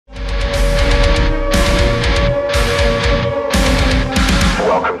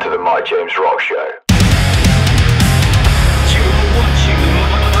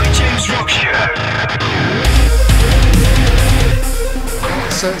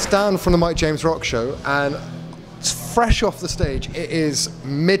It's Dan from the Mike James Rock Show, and it's fresh off the stage. It is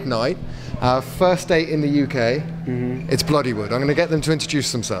midnight, first date in the UK. It's Bloodywood. I'm going to get them to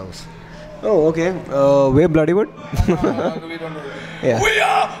introduce themselves. Oh, okay. We're Bloodywood. Yeah. We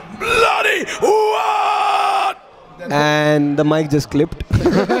are Bloodywood! And the mic just clipped.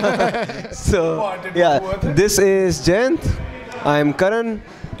 So, yeah, this is Jayanth. I'm Karan.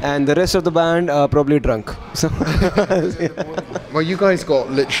 And the rest of the band are probably drunk. So Well, you guys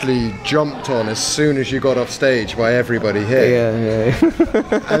got literally jumped on as soon as you got off stage by everybody here.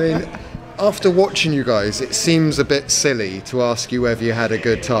 yeah. I mean, after watching you guys, it seems a bit silly to ask you whether you had a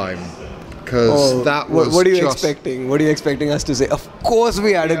good time. Because that was what are you expecting? What are you expecting us to say? Of course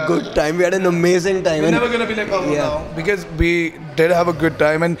we had a good time. We had an amazing time. We're never going to be like, oh, no. Because we did have a good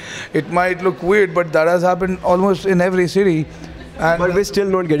time, and it might look weird, but that has happened almost in every city. And but we're still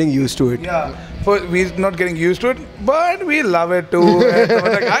not getting used to it. Yeah, we're not getting used to it, but we love it too.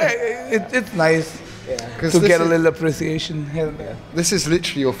 It's nice to get a little appreciation here. This is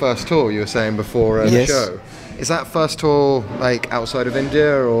literally your first tour, you were saying before the show. Is that first tour like outside of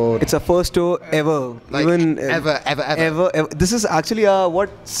India, or? It's our first tour ever. Like even ever. This is actually our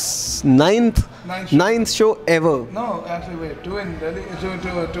ninth show ever. No, actually, wait. Two in Delhi,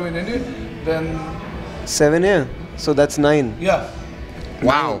 two in India, then 7, yeah. So that's 9. Yeah.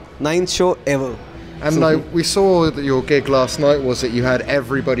 Wow. 9th show ever. And like we saw that your gig last night was that you had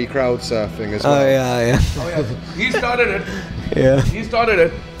everybody crowd surfing as well. Oh yeah. Oh yeah. He started it. Yeah. He started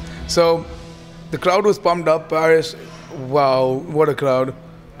it. So the crowd was pumped up. Paris, wow, what a crowd!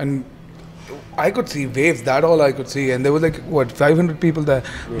 And I could see waves. That all I could see. And there was like 500 people there.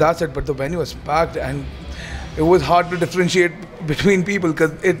 Yeah. That's it. But the venue was packed, and it was hard to differentiate between people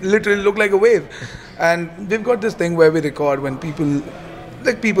because it literally looked like a wave. And we've got this thing where we record when people,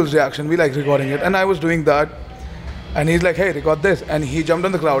 like people's reaction, we like recording it. And I was doing that, and he's like, hey, record this. And he jumped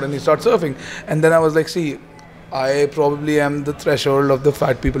on the crowd and he started surfing. And then I was like, see, I probably am the threshold of the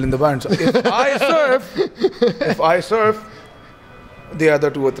fat people in the band. So if I surf, the other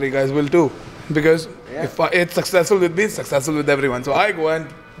 2 or 3 guys will too. Because if it's successful with me, it's successful with everyone. So I go and,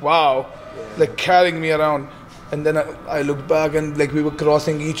 wow, like carrying me around. And then I looked back and like we were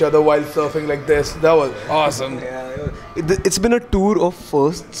crossing each other while surfing like this. That was awesome. Yeah, it's been a tour of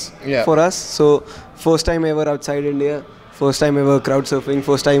firsts for us. So first time ever outside India, first time ever crowd surfing,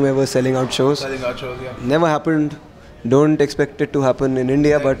 first time ever selling out shows. Selling out shows, yeah. Never happened. Don't expect it to happen in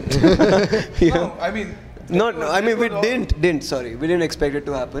India, but no, I mean. We didn't expect it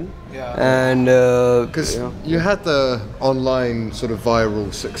to happen. Yeah. And because you had the online sort of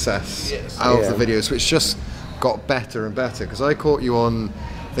viral success out of the videos, which just got better and better. Because I caught you on,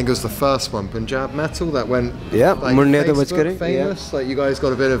 I think it was the first one, Punjab Metal, that went like Facebook famous. Like you guys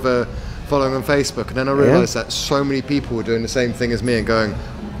got a bit of a following on Facebook, and then I realised that so many people were doing the same thing as me and going,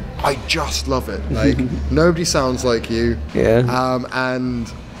 I just love it. Like nobody sounds like you.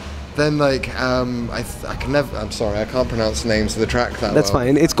 And then like I'm sorry, I can't pronounce the names of the track that That's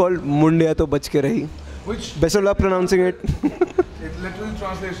fine. It's called Mundiya To Bach Ke Rahi. Which best of luck pronouncing it. It literally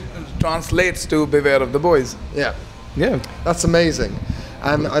translates to Beware of the Boys. Yeah. That's amazing.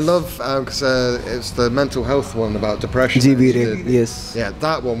 And I love because it's the mental health one about depression. Yes. Yeah,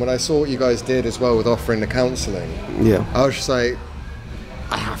 that one. When I saw what you guys did as well with offering the counselling, I was just like,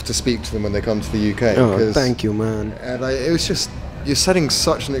 I have to speak to them when they come to the UK. Oh, thank you, man. And it was just, you're setting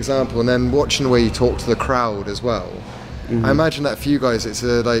such an example, and then watching the way you talk to the crowd as well. I imagine that for you guys, it's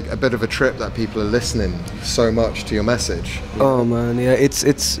like a bit of a trip that people are listening so much to your message. Oh man,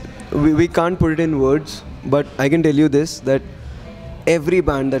 we can't put it in words, but I can tell you this, that every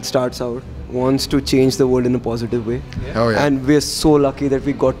band that starts out wants to change the world in a positive way. And we're so lucky that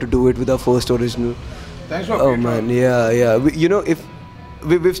we got to do it with our first original. Thanks for if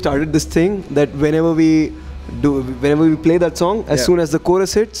we've started this thing that whenever we play that song, as soon as the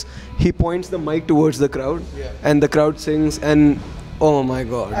chorus hits, he points the mic towards the crowd, and the crowd sings, and oh my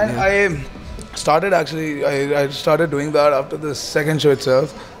god. And I started I started doing that after the second show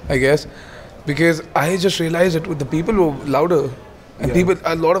itself, I guess, because I just realized it with the people who were louder, and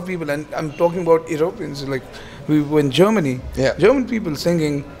a lot of people, and I'm talking about Europeans, like we were in Germany, German people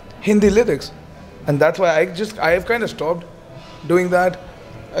singing Hindi lyrics, and that's why I've kind of stopped doing that,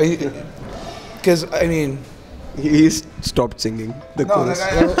 because I mean. He stopped singing the chorus.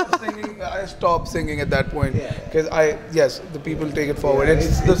 I stopped singing at that point because the people take it forward.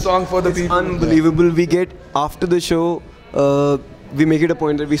 It's the song for the people. Unbelievable. We get after the show, we make it a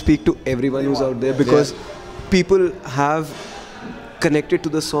point that we speak to everyone who's out there because people have connected to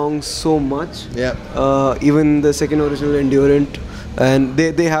the song so much. Even the second original Endurant, and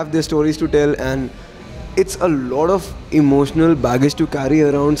they have their stories to tell, and it's a lot of emotional baggage to carry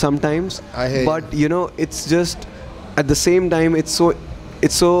around sometimes. I hate but you know, it's just at the same time it's so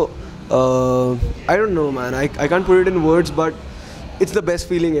I don't know, man. I can't put it in words, but it's the best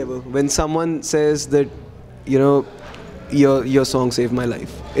feeling ever when someone says that, you know, your song saved my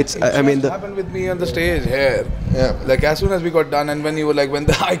life. I mean, that happened with me on the stage here. Yeah. Like as soon as we got done, and when you were like,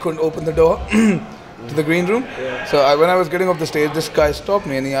 I couldn't open the door to the green room. Yeah. So when I was getting off the stage, this guy stopped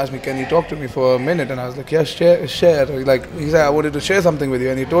me and he asked me, "Can you talk to me for a minute?" And I was like, "Yeah, share." Like he said, "I wanted to share something with you,"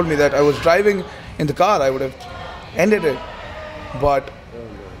 and he told me that I was driving in the car. I would have ended it, but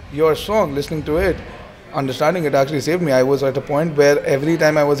your song, listening to it, understanding it, actually saved me. I was at a point where every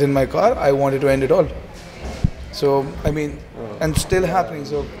time I was in my car, I wanted to end it all. So, I mean, and still happening.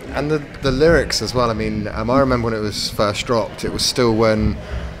 So, and the lyrics as well. I mean, I remember when it was first dropped, it was still when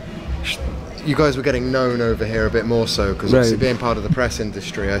you guys were getting known over here a bit more so, because obviously being part of the press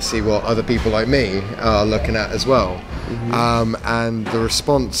industry, I see what other people like me are looking at as well. Mm-hmm. And the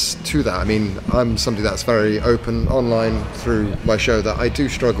response to that, I mean, I'm somebody that's very open online through my show that I do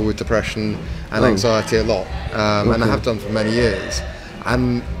struggle with depression and anxiety a lot, and I have done for many years.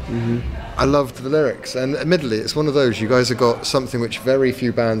 And I loved the lyrics, and admittedly it's one of those, you guys have got something which very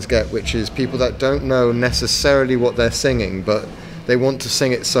few bands get, which is people that don't know necessarily what they're singing, but they want to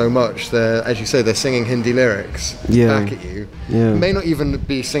sing it so much, they're, as you say, they're singing Hindi lyrics back at you. May not even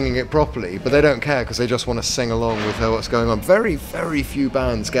be singing it properly, but they don't care because they just want to sing along with what's going on. Very, very few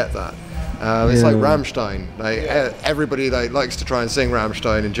bands get that. It's like Rammstein. Everybody likes to try and sing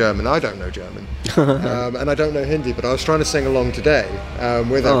Rammstein in German. I don't know German, and I don't know Hindi. But I was trying to sing along today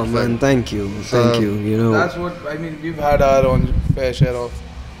with everything. Oh man, thank you. You know, that's what I mean. We've had our own fair share of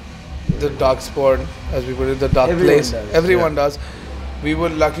the dark spot, as we put it, the dark place. Everyone does. We were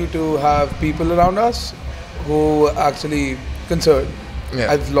lucky to have people around us who are actually concerned.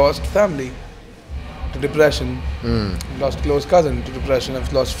 I've lost family to depression, lost close cousin to depression,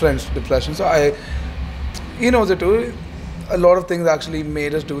 I've lost friends to depression. So he knows it too. A lot of things actually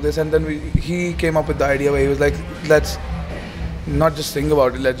made us do this, and then he came up with the idea where he was like, let's not just think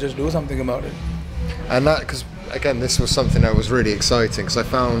about it, let's just do something about it. And that, because again, this was something that was really exciting, because I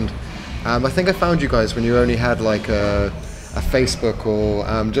found, I think I found you guys when you only had like a Facebook or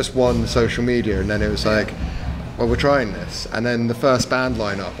just one social media, and then it was like, well, we're trying this. And then the first band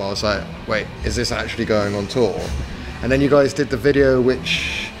lineup, I was like, wait, is this actually going on tour? And then you guys did the video,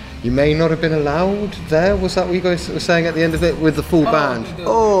 which you may not have been allowed there. Was that what you guys were saying at the end of it, with the full band?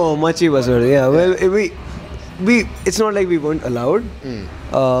 Oh, Machi Bazar, yeah. Well, we it's not like we weren't allowed.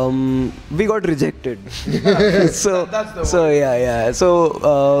 We got rejected. So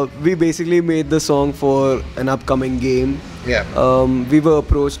we basically made the song for an upcoming game. We were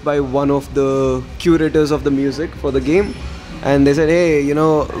approached by one of the curators of the music for the game, and they said, hey, you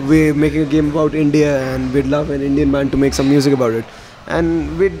know, we're making a game about India and we'd love an Indian band to make some music about it.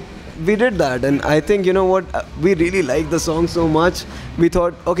 And we did that, and I think, you know what, we really liked the song so much, we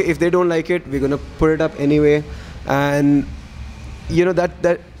thought, okay, if they don't like it, we're gonna put it up anyway. And you know,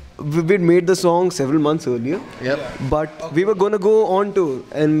 that we'd made the song several months earlier, but we were gonna go on tour,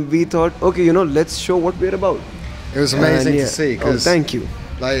 and we thought, okay, you know, let's show what we're about. It was amazing to see. Thank you.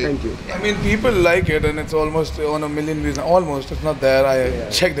 Thank you. I mean, people like it, and it's almost on 1 million views. Almost, it's not there. I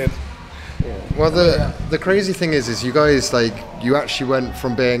checked it. Well, the crazy thing is you guys, like, you actually went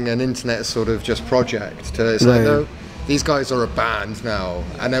from being an internet sort of just project to it's like, no, these guys are a band now.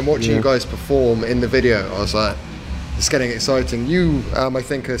 And then watching you guys perform in the video, I was like, it's getting exciting. You, I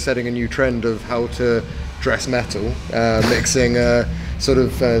think, are setting a new trend of how to dress metal, mixing sort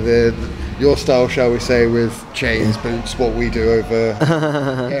of your style, shall we say, with chains, boots, what we do over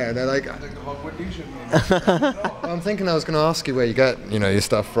here. And they're like, I'm thinking I was going to ask you where you get, you know, your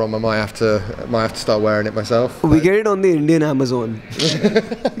stuff from. I might have to start wearing it myself. We get it on the Indian Amazon.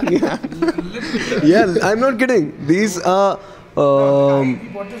 Yeah, I'm not kidding. These are. He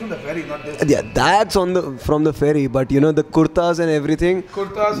bought this on the ferry, not this. Yeah, that's from the ferry. But you know, the kurtas and everything.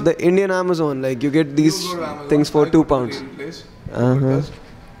 Kurtas. The Indian Amazon, like you get these things for £2.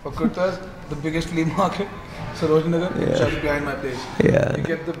 For kurtas, the biggest flea market, Sarojini Nagar, just behind my place. Yeah. You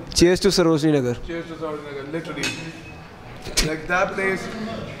get the Cheers to Sarojini Nagar. Cheers to Sarojini Nagar, literally. Like that place,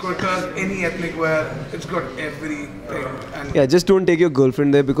 kurtas, any ethnic wear, it's got everything. And yeah, just don't take your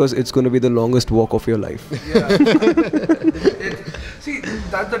girlfriend there because it's going to be the longest walk of your life. Yeah. See,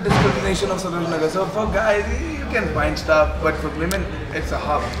 that's the discrimination of Sarojini Nagar. So for guys, you can find stuff, but for women, it's a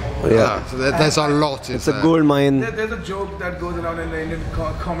hub. Yeah, so there's a lot. It's a gold mine. There's a joke that goes around in the Indian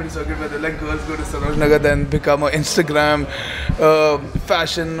comedy circuit where like girls go to Sarojini Nagar, then become an Instagram,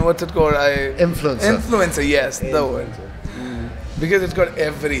 fashion, what's it called? Influencer. Influencer, yes, the word. Because it's got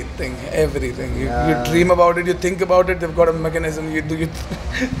everything. You dream about it, you think about it, they've got a mechanism, you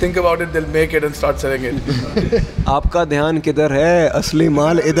think about it, they'll make it and start selling it. आपका ध्यान किधर है? असली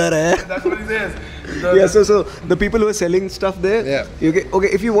माल इधर है. That's what he says. Yeah, so the people who are selling stuff there, okay,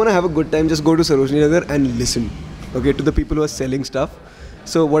 if you want to have a good time, just go to Sarojini Nagar and listen, okay, to the people who are selling stuff.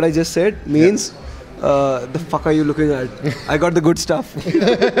 So what I just said means, the fuck are you looking at? I got the good stuff.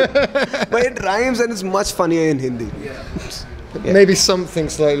 But it rhymes and it's much funnier in Hindi. Yeah. Maybe something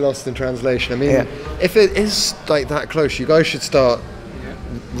slightly lost in translation. I mean, if it is like that close, you guys should start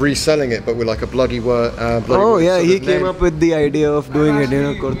reselling it, but with like a bloody word. He came up with the idea of doing it,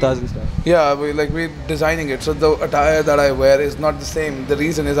 kurtas and stuff. Yeah, we're designing it. So the attire that I wear is not the same. The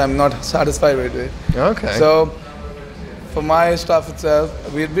reason is I'm not satisfied with it. Okay. So for my stuff itself,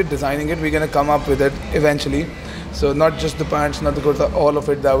 we're designing it. We're gonna come up with it eventually. So not just the pants, not the kurta, all of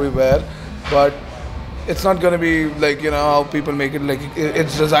it that we wear, but it's not gonna be like how people make it, like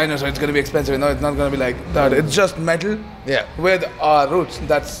it's designer, so it's gonna be expensive. No, it's not gonna be like that. It's just metal with our roots.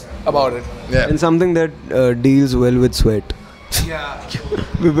 That's about it. Yeah. And something that deals well with sweat. Yeah.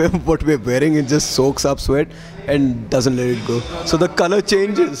 What we're wearing, it just soaks up sweat and doesn't let it go. So the color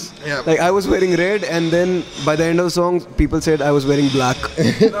changes. Yeah. Like I was wearing red, and then by the end of the song, people said I was wearing black.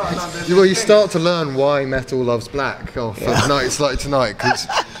 Well, you start to learn why metal loves black nights like tonight, because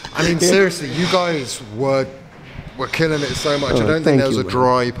I mean, seriously, you guys were killing it so much. I don't think there was a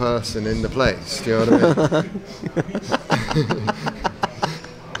dry person in the place. Do you know what I mean?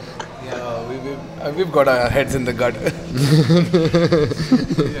 We've got our heads in the gut.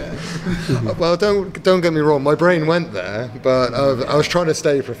 Well, don't get me wrong. My brain went there, but I was trying to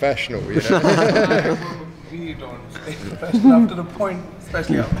stay professional. We don't stay professional up to the point,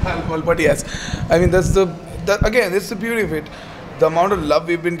 especially alcohol. But yes, I mean that's the beauty of it. The amount of love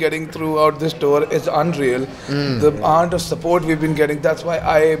we've been getting throughout this tour is unreal. The amount of support we've been getting, that's why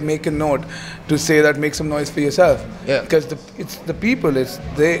I make a note to say that make some noise for yourself. Yeah. Because it's the people, it's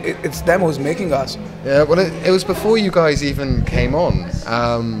them who's making us. Yeah, well it was before you guys even came on.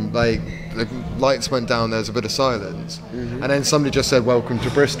 Like the lights went down, there was a bit of silence. And then somebody just said, "Welcome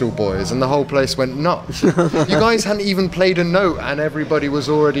to Bristol, boys," and the whole place went nuts. You guys hadn't even played a note and everybody was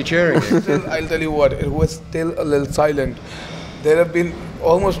already cheering it. I'll tell you what, it was still a little silent. There have been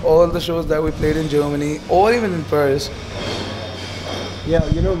almost all the shows that we played in Germany or even in Paris. Yeah,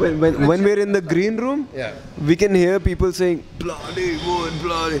 when we're in the green room, we can hear people saying, "Bloodywood,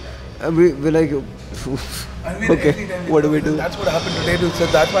 bloody," and we're like, okay, what do we do? That's what happened today too. So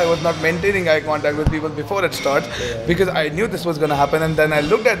that's why I was not maintaining eye contact with people before it starts, because I knew this was going to happen. And then I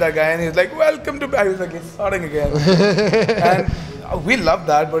looked at that guy and he was like, "Welcome to," I was like, "It's starting again." And we love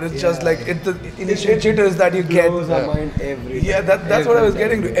that, but it's just like it's the initial jitters that you get. Mind every time. That's what I was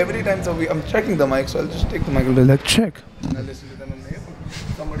getting to every time. So I'm checking the mic, so I'll just take the mic and be like, "Check." And I listen to them and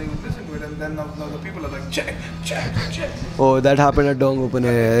somebody will listen to it, and then now the people are like, "Check, check, check." Oh, that happened at Dong Open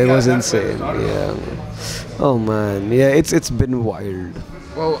Air. It was insane. Yeah. Oh man, yeah, it's been wild.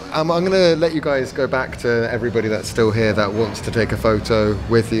 Well, I'm going to let you guys go back to everybody that's still here that wants to take a photo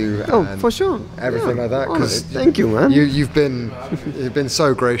with you. Oh, for sure. Everything like that. Cause thank you, man. You've been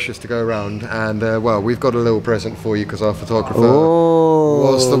so gracious to go around, and well, we've got a little present for you because our photographer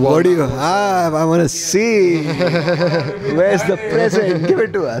was the one. What do you have? I want to see. Where's the present? Give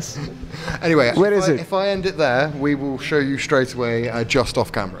it to us. Anyway, where is it? If I end it there, we will show you straight away, just off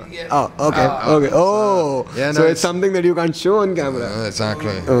camera. Yes. Oh, okay, okay. Oh, yeah, no, so it's something that you can't show on camera.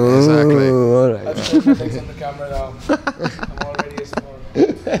 Exactly. Oh, exactly. All right. I've shown my legs on the camera now. I'm already a sport.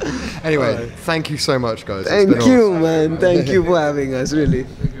 Anyway, thank you so much, guys. Thank you, awesome. Man. Thank you for having us. Really.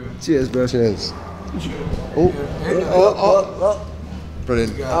 Cheers, bro. Cheers.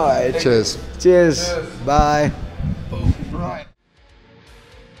 Brilliant. All right. Cheers. Cheers. Bye. Right.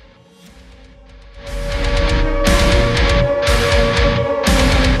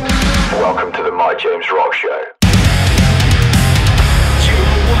 Welcome to the My James Rock Show.